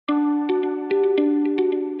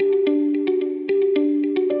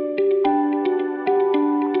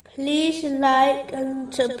like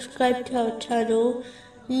and subscribe to our channel.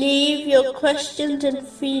 Leave your questions and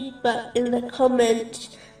feedback in the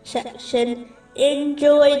comments section.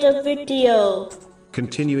 Enjoy the video.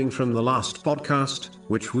 Continuing from the last podcast,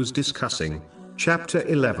 which was discussing chapter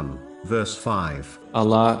 11, verse 5.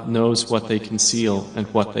 Allah knows what they conceal and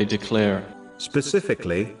what they declare.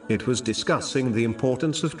 Specifically, it was discussing the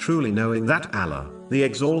importance of truly knowing that Allah, the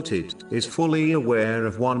Exalted, is fully aware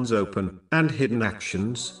of one's open and hidden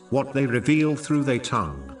actions, what they reveal through their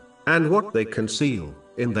tongue, and what they conceal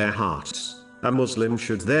in their hearts. A Muslim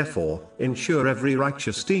should therefore ensure every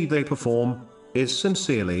righteous deed they perform is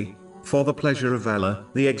sincerely for the pleasure of Allah,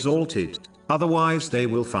 the Exalted. Otherwise they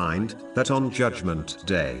will find that on Judgment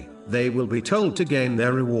Day, they will be told to gain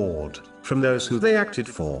their reward from those who they acted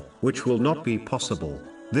for, which will not be possible.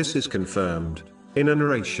 This is confirmed in a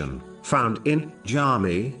narration found in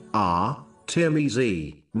Jami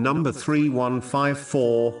Tirmizi, number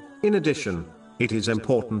 3154. In addition, it is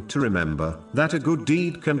important to remember that a good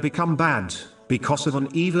deed can become bad because of an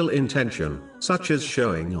evil intention, such as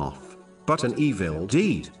showing off. But an evil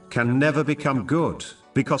deed can never become good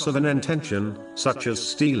because of an intention, such as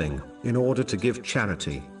stealing, in order to give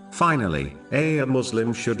charity. Finally, a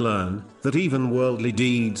Muslim should learn that even worldly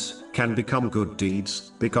deeds can become good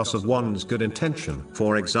deeds because of one's good intention.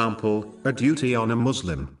 For example, a duty on a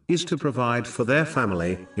Muslim is to provide for their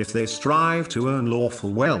family if they strive to earn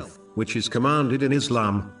lawful wealth, which is commanded in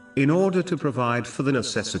Islam, in order to provide for the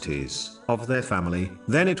necessities of their family.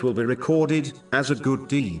 Then it will be recorded as a good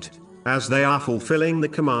deed, as they are fulfilling the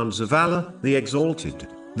commands of Allah, the Exalted.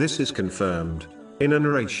 This is confirmed in a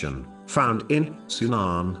narration found in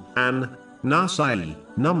Sunan an-Nasa'i,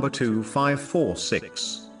 number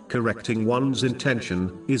 2546. Correcting one's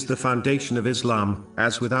intention is the foundation of Islam,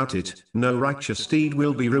 as without it, no righteous deed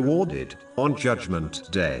will be rewarded on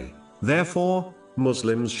Judgment Day. Therefore,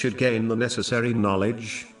 Muslims should gain the necessary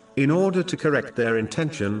knowledge in order to correct their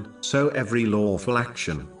intention, so every lawful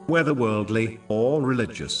action, whether worldly or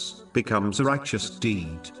religious, becomes a righteous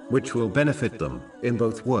deed, which will benefit them in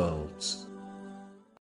both worlds.